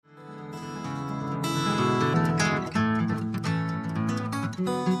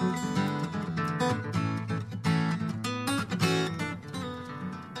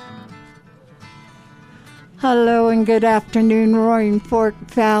Hello and good afternoon, Roaring Fork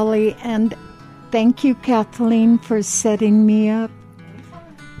Valley, and thank you, Kathleen, for setting me up.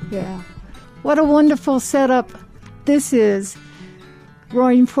 Yeah. What a wonderful setup this is.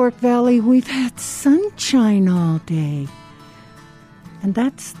 Roaring Fork Valley, we've had sunshine all day, and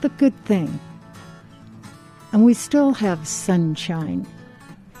that's the good thing. And we still have sunshine.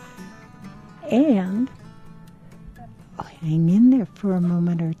 And hang in there for a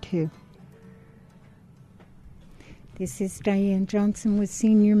moment or two. This is Diane Johnson with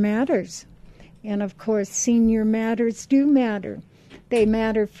Senior Matters. And of course, Senior Matters do matter. They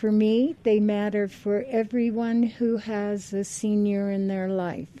matter for me. They matter for everyone who has a senior in their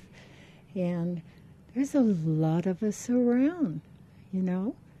life. And there's a lot of us around, you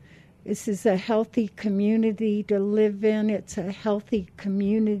know. This is a healthy community to live in. It's a healthy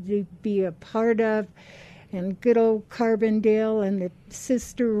community to be a part of. And good old Carbondale and the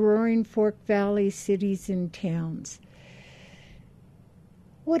sister Roaring Fork Valley cities and towns.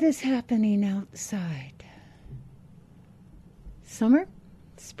 What is happening outside? Summer?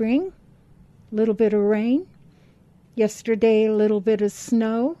 Spring? A little bit of rain? Yesterday, a little bit of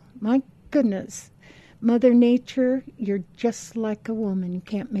snow? My goodness. Mother Nature, you're just like a woman. You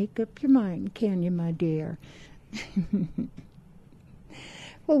can't make up your mind, can you, my dear?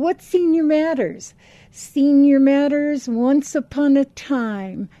 Well, what Senior Matters? Senior Matters, once upon a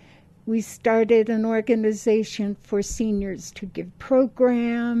time, we started an organization for seniors to give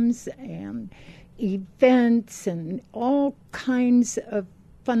programs and events and all kinds of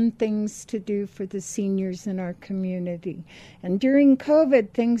fun things to do for the seniors in our community. And during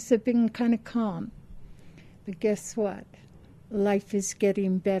COVID, things have been kind of calm. But guess what? Life is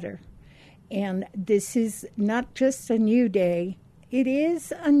getting better. And this is not just a new day. It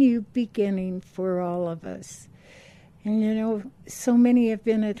is a new beginning for all of us. And, you know, so many have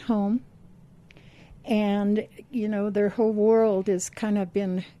been at home. And, you know, their whole world has kind of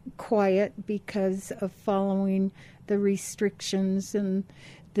been quiet because of following the restrictions and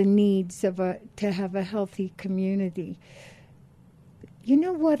the needs of to have a healthy community. You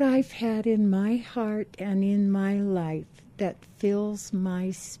know what I've had in my heart and in my life that fills my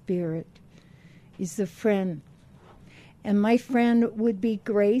spirit is a friend. And my friend would be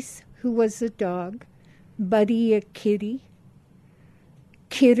Grace, who was a dog, Buddy a kitty,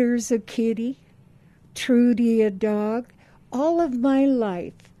 Kidder's a kitty, Trudy a dog. All of my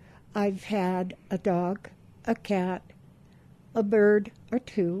life I've had a dog, a cat, a bird or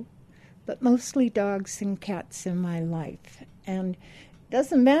two, but mostly dogs and cats in my life. And it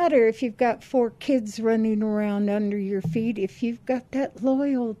doesn't matter if you've got 4 kids running around under your feet, if you've got that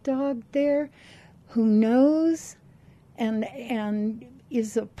loyal dog there who knows and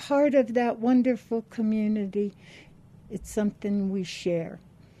is a part of that wonderful community, it's something we share.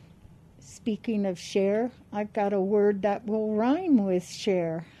 Speaking of share, I've got a word that will rhyme with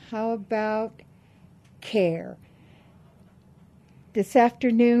share. How about care? This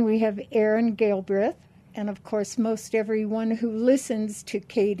afternoon we have Erin Galbraith, and of course most everyone who listens to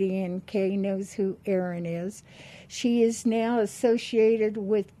KDNK knows who Erin is. She is now associated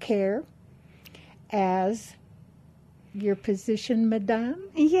with CARE as your position, Madame?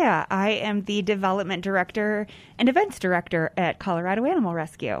 Yeah, I am the Development Director and Events Director at Colorado Animal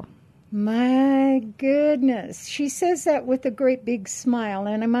Rescue. My goodness. She says that with a great big smile,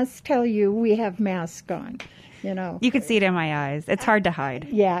 and I must tell you, we have masks on, you know. You can see it in my eyes. It's hard to hide.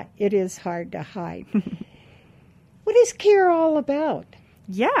 Yeah, it is hard to hide. What is CARE all about?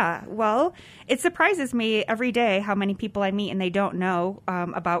 Yeah, well, it surprises me every day how many people I meet and they don't know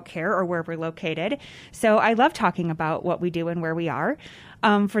about CARE or where we're located. So I love talking about what we do and where we are.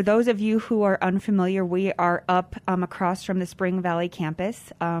 For those of you who are unfamiliar, we are up across from the Spring Valley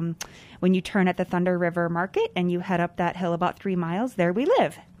campus. When you turn at the Thunder River Market and you head up that hill about 3 miles, there we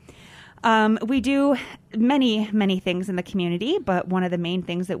live. We do many, many things in the community, but one of the main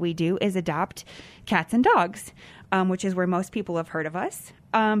things that we do is adopt cats and dogs, which is where most people have heard of us.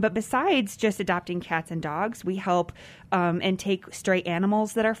 But besides just adopting cats and dogs, we help and take stray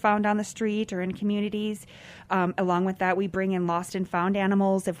animals that are found on the street or in communities. Along with that, we bring in lost and found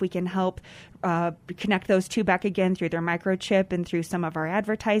animals if we can help connect those two back again through their microchip and through some of our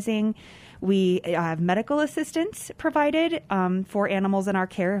advertising. We have medical assistance provided for animals in our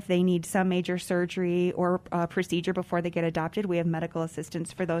care if they need some major surgery or procedure before they get adopted. We have medical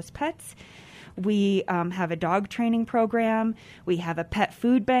assistance for those pets. We have a dog training program. We have a pet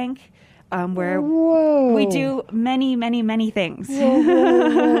food bank where we do many, many, many things.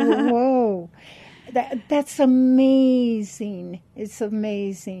 Whoa. That's amazing. It's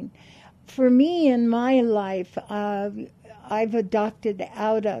amazing. For me in my life, I've adopted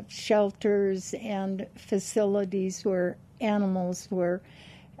out of shelters and facilities where animals were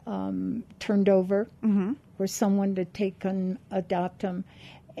turned over for someone to take and adopt them.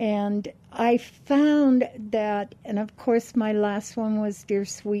 And I found that, and of course my last one was Dear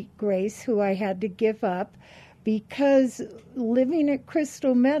Sweet Grace, who I had to give up because living at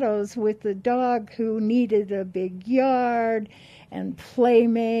Crystal Meadows with a dog who needed a big yard and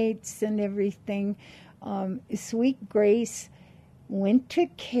playmates and everything, Sweet Grace went to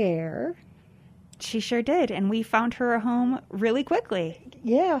care. She sure did, and we found her a home really quickly.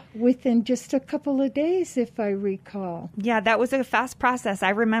 Yeah, within just a couple of days, if I recall. Yeah, that was a fast process. I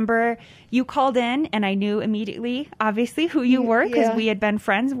remember you called in, and I knew immediately, obviously, who you were because we had been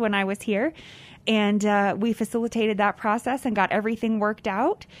friends when I was here. And we facilitated that process and got everything worked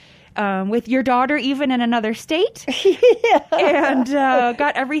out with your daughter, even in another state. And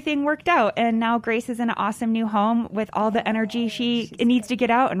got everything worked out. And now Grace is in an awesome new home with all the energy she needs to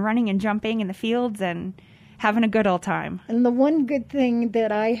get out and running and jumping in the fields and having a good old time. And the one good thing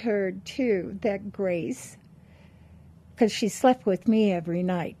that I heard, too, that Grace, because she slept with me every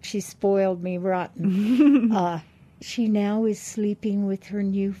night, she spoiled me rotten, she now is sleeping with her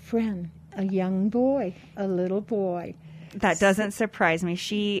new friend, a young boy, a little boy. That doesn't surprise me.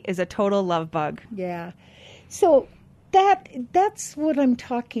 She is a total love bug. Yeah. So that's what I'm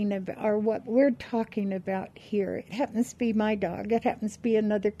talking about, or what we're talking about here. It happens to be my dog. It happens to be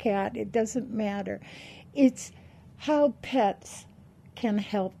another cat. It doesn't matter. It's how pets can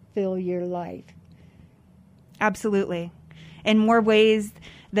help fill your life. Absolutely. In more ways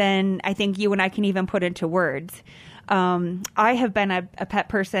than I think you and I can even put into words. I have been a pet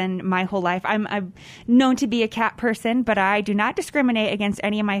person my whole life. I'm known to be a cat person, but I do not discriminate against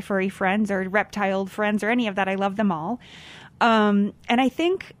any of my furry friends or reptile friends or any of that. I love them all. And I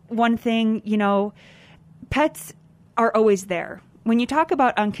think one thing, pets are always there. When you talk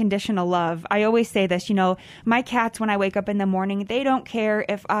about unconditional love, I always say this, my cats, when I wake up in the morning, they don't care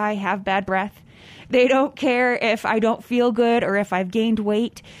if I have bad breath. They don't care if I don't feel good or if I've gained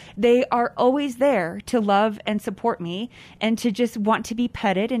weight. They are always there to love and support me and to just want to be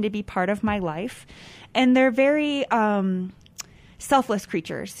petted and to be part of my life. And they're very selfless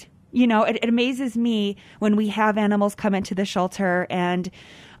creatures. It amazes me when we have animals come into the shelter, and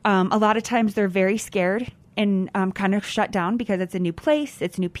a lot of times they're very scared and kind of shut down because it's a new place,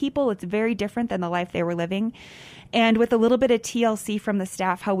 it's new people, it's very different than the life they were living. And with a little bit of TLC from the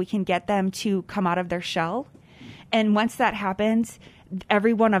staff, how we can get them to come out of their shell. And once that happens,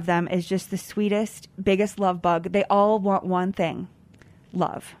 every one of them is just the sweetest, biggest love bug. They all want one thing,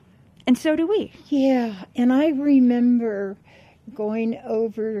 love. And so do we. Yeah, and I remember going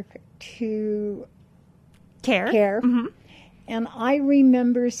over to Care. Mm-hmm. And I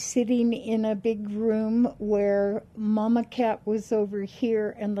remember sitting in a big room where Mama Cat was over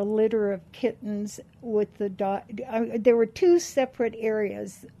here and the litter of kittens with the dog. There were two separate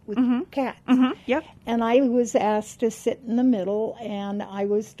areas with cats. Mm-hmm. Yep. And I was asked to sit in the middle, and I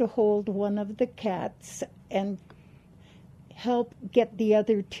was to hold one of the cats and help get the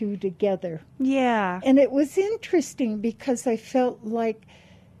other two together. Yeah. And it was interesting because I felt like,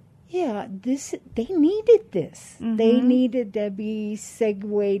 yeah, they needed this. Mm-hmm. They needed to be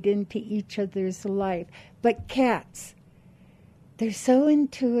segued into each other's life. But cats, they're so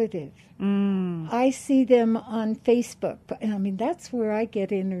intuitive. I see them on Facebook. And I mean, that's where I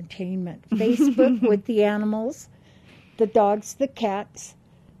get entertainment. Facebook with the animals, the dogs, the cats,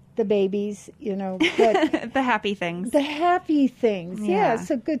 the babies, But the happy things. The happy things. Yeah, it's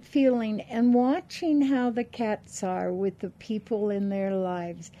a good feeling. And watching how the cats are with the people in their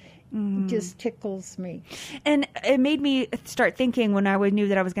lives just tickles me. And it made me start thinking when I knew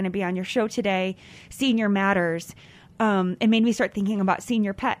that I was going to be on your show today, Senior Matters. It made me start thinking about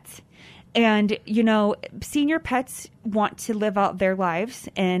senior pets. And, senior pets want to live out their lives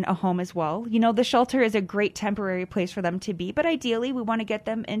in a home as well. The shelter is a great temporary place for them to be, but ideally we want to get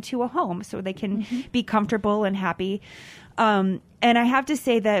them into a home so they can be comfortable and happy. And I have to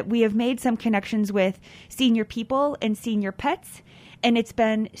say that we have made some connections with senior people and senior pets, and it's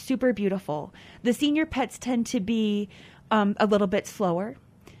been super beautiful. The senior pets tend to be a little bit slower.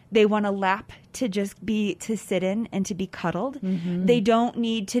 They want a lap to sit in and to be cuddled. They don't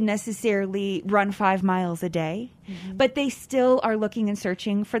need to necessarily run 5 miles a day, but they still are looking and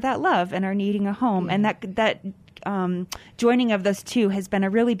searching for that love and are needing a home. And that joining of those two has been a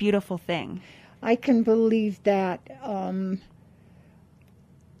really beautiful thing. I can believe that.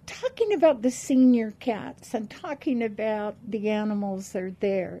 talking about the senior cats and talking about the animals that are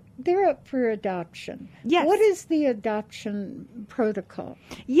there, they're up for adoption. Yes. What is the adoption protocol?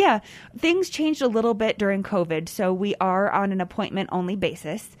 Yeah, things changed a little bit during COVID, so we are on an appointment-only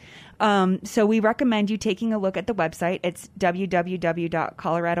basis. So we recommend you taking a look at the website. It's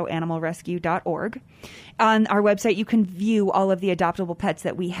www.coloradoanimalrescue.org. On our website, you can view all of the adoptable pets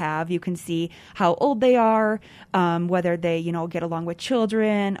that we have. You can see how old they are, whether they, get along with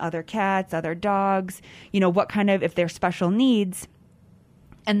children, other cats, other dogs, what kind of, if they're special needs.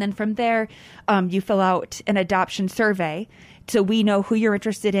 And then from there, you fill out an adoption survey. So we know who you're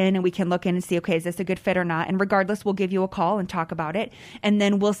interested in, and we can look in and see, okay, is this a good fit or not? And regardless, we'll give you a call and talk about it. And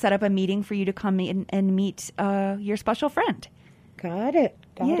then we'll set up a meeting for you to come in and meet your special friend. Got it.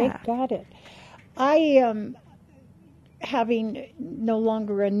 Got it. I am having no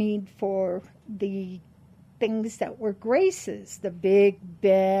longer a need for the things that were Grace's, the big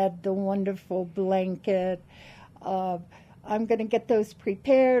bed, the wonderful blanket. I'm going to get those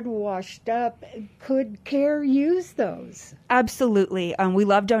prepared, washed up. Could CARE use those? Absolutely. We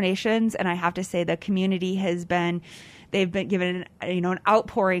love donations, and I have to say the community they've been given an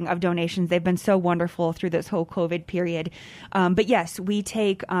outpouring of donations. They've been so wonderful through this whole COVID period. But yes, we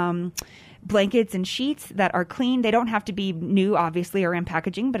take blankets and sheets that are clean. They don't have to be new, obviously, or in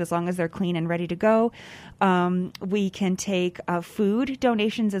packaging, but as long as they're clean and ready to go. We can take food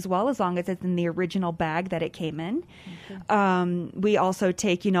donations as well, as long as it's in the original bag that it came in. Okay. We also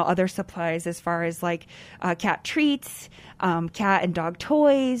take, other supplies as far as like cat treats, cat and dog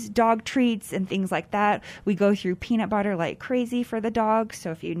toys, dog treats, and things like that. We go through peanut butter like crazy for the dogs.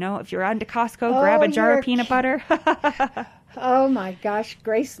 So if you're on to Costco, grab a jar of peanut butter. Oh my gosh,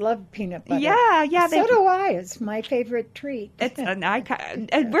 Grace loved peanut butter. Yeah. So do I. It's my favorite treat.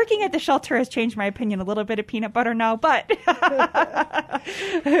 Working at the shelter has changed my opinion a little bit of peanut butter now, but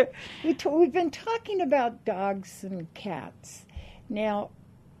we've been talking about dogs and cats. Now,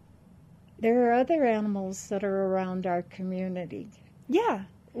 there are other animals that are around our community. Yeah.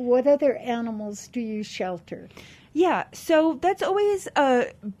 What other animals do you shelter? Yeah, so that's always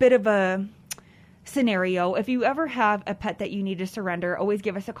a bit of a scenario. If you ever have a pet that you need to surrender, always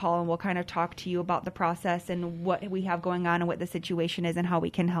give us a call and we'll kind of talk to you about the process and what we have going on and what the situation is and how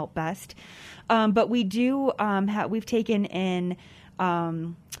we can help best. But we do we've taken in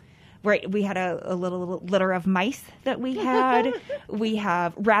we had a little litter of mice that we had. We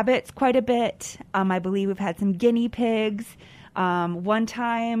have rabbits quite a bit. I believe we've had some guinea pigs. One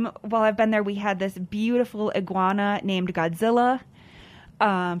time while I've been there, we had this beautiful iguana named Godzilla.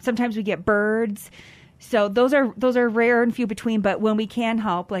 Sometimes we get birds. So those are rare and few between, but when we can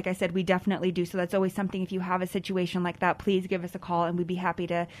help, like I said, we definitely do. So that's always something. If you have a situation like that, please give us a call and we'd be happy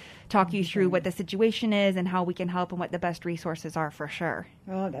to talk you through what the situation is and how we can help and what the best resources are for sure.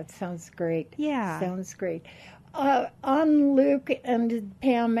 Oh, that sounds great. Yeah. Sounds great. On Luke and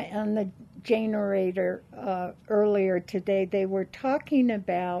Pam and the generator earlier today, they were talking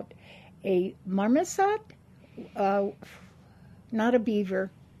about a marmoset, not a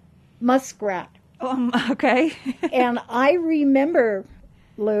beaver, muskrat. Okay. And I remember,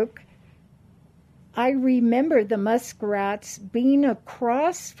 Luke, the muskrats being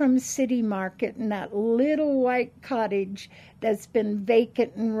across from City Market in that little white cottage that's been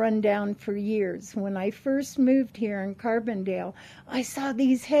vacant and run down for years. When I first moved here in Carbondale, I saw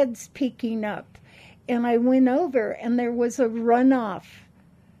these heads peeking up. And I went over, and there was a runoff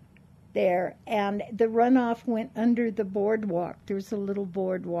there, and the runoff went under the boardwalk. There's a little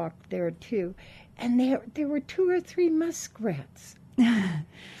boardwalk there too, and there were 2 or 3 muskrats.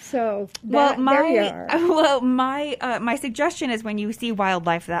 So there you are. Well, my suggestion is when you see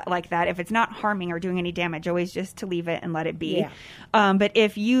wildlife like that, if it's not harming or doing any damage, always just to leave it and let it be. Yeah. But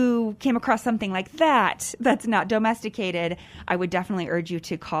if you came across something like that's not domesticated, I would definitely urge you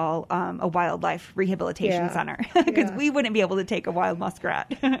to call a wildlife rehabilitation center because we wouldn't be able to take a wild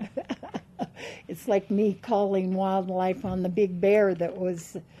muskrat. It's like me calling wildlife on the big bear that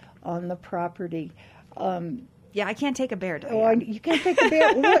was on the property. Yeah, I can't take a bear. You can't take a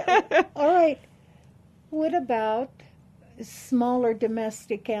bear. All right. What about smaller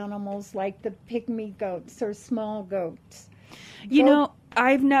domestic animals like the pygmy goats or small goats?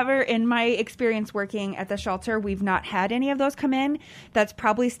 I've never, in my experience working at the shelter, we've not had any of those come in. That's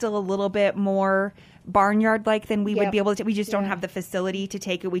probably still a little bit more barnyard-like than we would be able to. We just don't have the facility to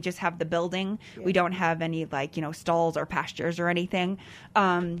take it. We just have the building. Yeah. We don't have any stalls or pastures or anything.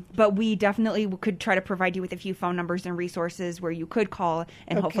 But we definitely could try to provide you with a few phone numbers and resources where you could call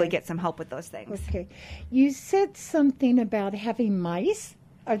and hopefully get some help with those things. Okay. You said something about having mice?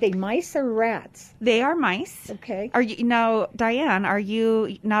 Are they mice or rats? They are mice. Okay. Are you now, Diane? Are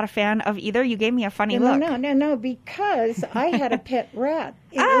you not a fan of either? You gave me a funny No, look. no, because I had a pet rat.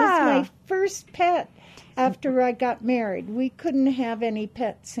 It was my first pet after I got married. We couldn't have any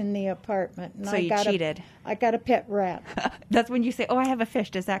pets in the apartment. And So you cheated. I got a pet rat. That's when you say, "Oh, I have a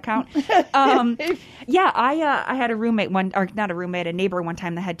fish." Does that count? Yeah, I had a roommate a neighbor one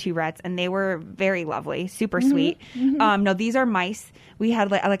time that had 2 rats, and they were very lovely, super sweet. No, these are mice. We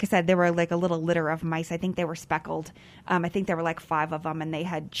had, like I said, they were like a little litter of mice. I think they were speckled. I think there were like 5 of them, and they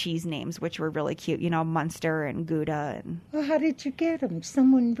had cheese names, which were really cute. You know, Munster and Gouda. And Well, how did you get them?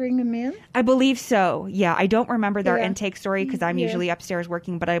 Someone bring them in? I believe so. Yeah, I don't remember their Yeah. intake story because I'm Yeah. usually upstairs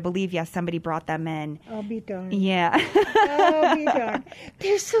working, but I believe, yes, somebody brought them in. I'll be darned. Yeah. I'll be darned.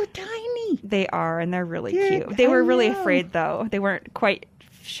 They're so tiny. They are, and they're really They're- cute. They were I really know. afraid, though. They weren't quite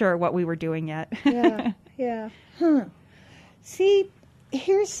sure what we were doing yet. Yeah. Huh. See,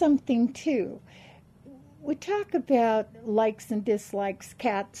 here's something, too. We talk about likes and dislikes,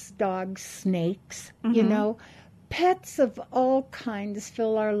 cats, dogs, snakes, you know. Pets of all kinds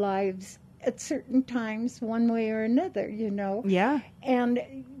fill our lives at certain times, one way or another, you know. Yeah. And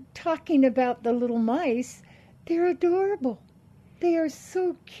talking about the little mice, they're adorable. They are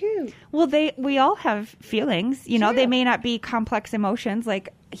so cute. Well, we all have feelings. You know, Sure. they may not be complex emotions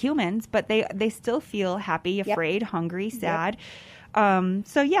like humans, but they still feel happy, afraid, hungry, sad.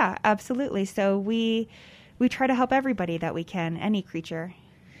 So yeah, absolutely. So we try to help everybody that we can, any creature.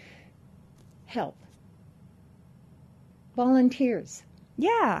 Help. Volunteers.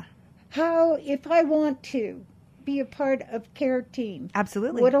 Yeah, How, if I want to be a part of care team,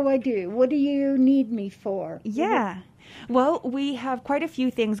 absolutely. what do I do? What do you need me for? Yeah. Well, we have quite a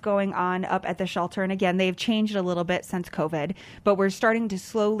few things going on up at the shelter. And again, they've changed a little bit since COVID, but we're starting to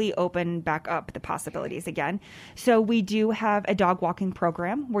slowly open back up the possibilities again. So we do have a dog walking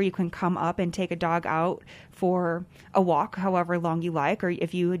program where you can come up and take a dog out for a walk, however long you like. Or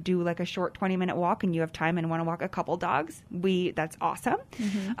if you do like a short 20-minute walk and you have time and want to walk a couple dogs, that's awesome.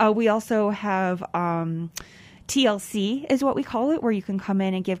 We also have, TLC is what we call it, where you can come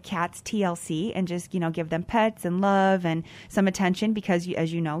in and give cats TLC and just, give them pets and love and some attention because,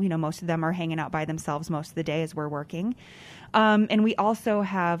 as you know, most of them are hanging out by themselves most of the day as we're working. And we also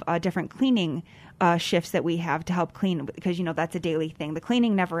have different cleaning shifts that we have to help clean because, that's a daily thing. The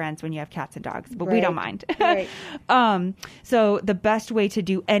cleaning never ends when you have cats and dogs, but we don't mind. Right. So the best way to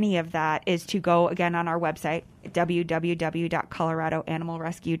do any of that is to go again on our website,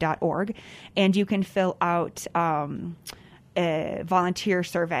 www.coloradoanimalrescue.org, and you can fill out a volunteer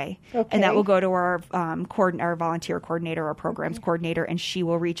survey, and that will go to our our volunteer coordinator or programs coordinator, and she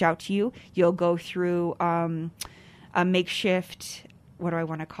will reach out to you. You'll go through a makeshift, what do I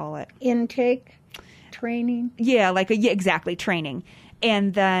want to call it? Intake, training. Yeah, exactly, training.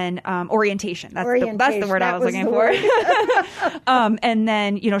 And then orientation. That's the word I was looking for. And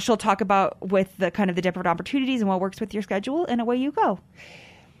then, she'll talk about with the kind of the different opportunities and what works with your schedule, and away you go.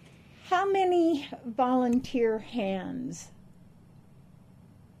 How many volunteer hands?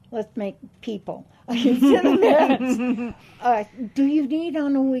 Let's make people. Instead of hands. Do you need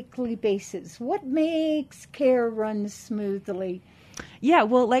on a weekly basis? What makes care run smoothly? Yeah,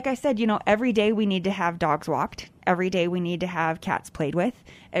 well, like I said, every day we need to have dogs walked. Every day we need to have cats played with.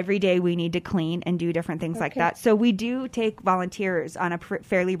 Every day we need to clean and do different things like that. So we do take volunteers on a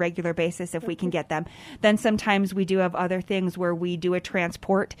fairly regular basis if we can get them. Then sometimes we do have other things where we do a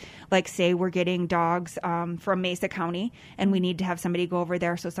transport. Like say we're getting dogs from Mesa County and we need to have somebody go over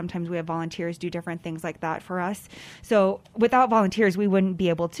there. So sometimes we have volunteers do different things like that for us. So without volunteers, we wouldn't be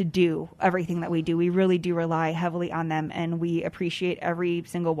able to do everything that we do. We really do rely heavily on them, and we appreciate every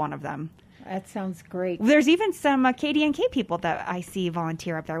single one of them. That sounds great. There's even some KD&K people that I see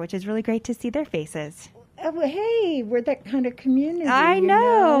volunteer up there, which is really great to see their faces. Hey, we're that kind of community. I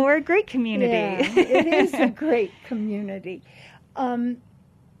know. We're a great community. Yeah, it is a great community. Fundraising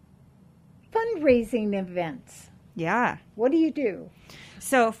events. Yeah. What do you do?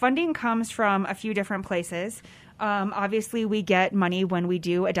 So funding comes from a few different places. Obviously, we get money when we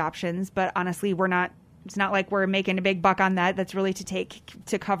do adoptions, but honestly, it's not like we're making a big buck on that. That's really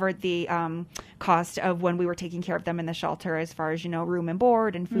to cover the cost of when we were taking care of them in the shelter, as far as, room and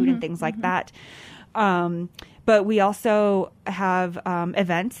board and food and things like that. But we also have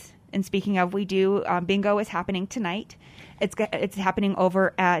events. And speaking of, we do bingo is happening tonight. It's happening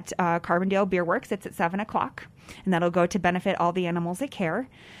over at Carbondale Beer Works. It's at 7:00, and that'll go to benefit all the animals that care.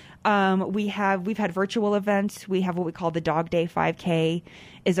 We've had virtual events. We have what we call the Dog Day 5K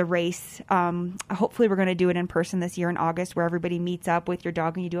is a race. Hopefully we're going to do it in person this year in August, where everybody meets up with your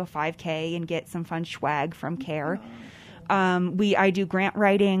dog and you do a 5K and get some fun swag from care. I do grant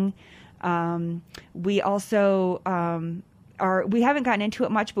writing. We also we haven't gotten into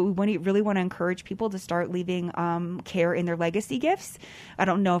it much, but we really want to encourage people to start leaving care in their legacy gifts. I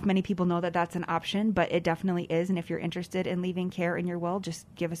don't know if many people know that that's an option, but it definitely is. And if you're interested in leaving care in your will, just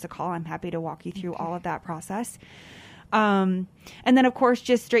give us a call. I'm happy to walk you through all of that process. And then, of course,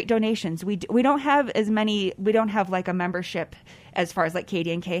 just straight donations. We don't have as many. We don't have like a membership as far as like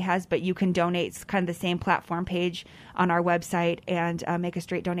KD&K has, but you can donate. It's kind of the same platform page on our website and make a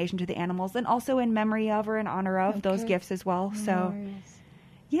straight donation to the animals, and also in memory of or in honor of those gifts as well. So,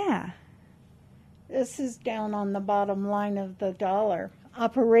 yeah. This is down on the bottom line of the dollar.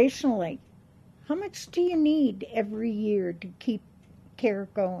 Operationally, how much do you need every year to keep care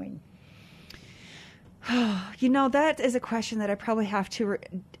going? That is a question that I probably have to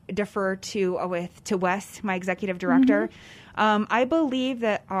defer to Wes, my executive director. I believe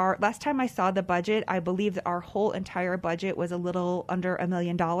that last time I saw the budget, I believe that our whole entire budget was a little under $1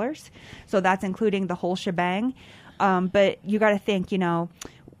 million. So that's including the whole shebang. But you got to think,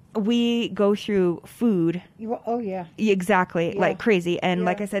 we go through food. Oh, yeah. Exactly. Yeah. Like crazy. And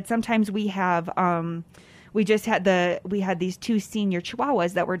like I said, sometimes we have, we had these 2 senior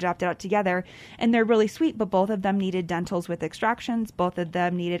Chihuahuas that were adopted out together, and they're really sweet, but both of them needed dentals with extractions. Both of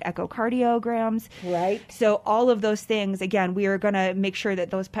them needed echocardiograms. Right. So all of those things, again, we are going to make sure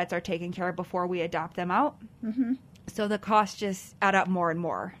that those pets are taken care of before we adopt them out. Mm-hmm. So the costs just add up more and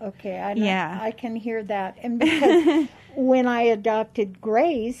more. Okay. I can hear that. And because when I adopted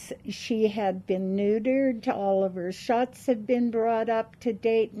Grace, she had been neutered. All of her shots had been brought up to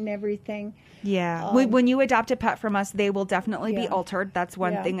date and everything. Yeah. When you adopt a pet from us, they will definitely be altered. That's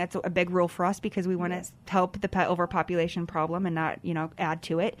one thing that's a big rule for us, because we want to help the pet overpopulation problem and not, add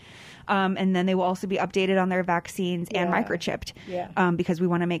to it. And then they will also be updated on their vaccines and microchipped, because we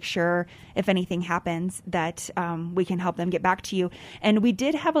want to make sure if anything happens that we can help them get back to you. And we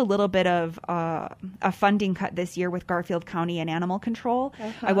did have a little bit of a funding cut this year with Garfield County and Animal Control.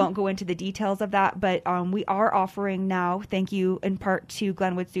 I won't go into the details of that, but we are offering now, thank you in part to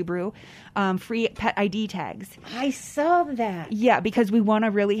Glenwood Subaru, free pet ID tags. I saw that. Yeah, because we want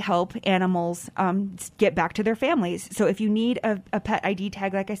to really help animals get back to their families. So if you need a pet ID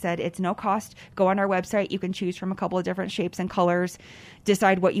tag, like I said, it's no cost. Go on our website. You can choose from a couple of different shapes and colors,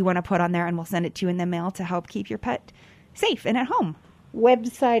 decide what you want to put on there, and we'll send it to you in the mail to help keep your pet safe and at home.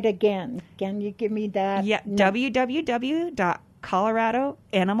 Website again. Can you give me that? Yeah,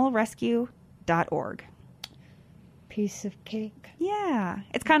 www.coloradoanimalrescue.org. Piece of cake. Yeah,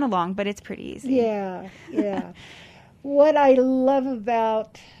 it's kind of long, but it's pretty easy. Yeah. What I love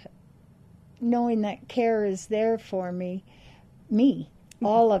about knowing that care is there for me,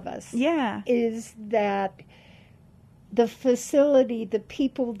 all of us, is that the facility, the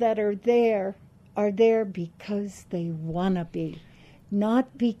people that are there because they want to be,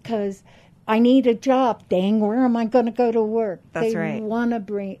 not because I need a job. Dang, where am I going to go to work? That's right. They want to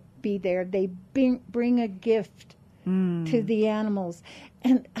be there. They bring a gift to the animals,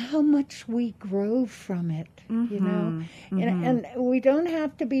 and how much we grow from it, And we don't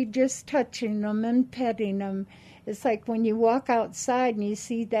have to be just touching them and petting them. It's like when you walk outside and you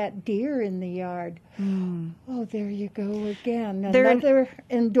see that deer in the yard. Oh, there you go again. Another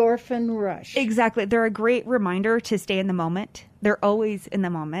endorphin rush. Exactly. They're a great reminder to stay in the moment. They're always in the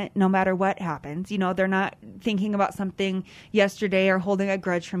moment, no matter what happens. They're not thinking about something yesterday or holding a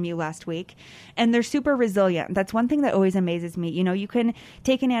grudge from you last week. And they're super resilient. That's one thing that always amazes me. You can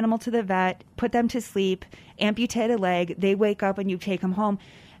take an animal to the vet, put them to sleep, amputate a leg, they wake up and you take them home.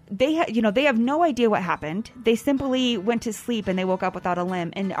 They have no idea what happened. They simply went to sleep and they woke up without a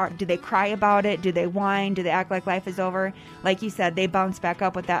limb. And do they cry about it? Do they whine? Do they act like life is over? Like you said, they bounce back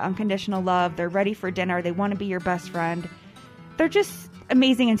up with that unconditional love. They're ready for dinner. They want to be your best friend. They're just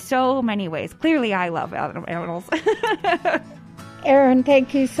amazing in so many ways. Clearly, I love animals. Erin,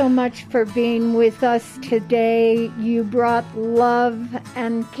 thank you so much for being with us today. You brought love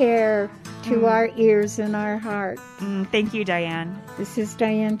and care to our ears and our heart. Thank you, Diane. This is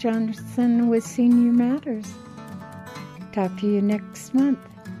Diane Johnson with Senior Matters. Talk to you next month.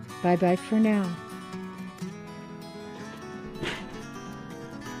 Bye-bye for now.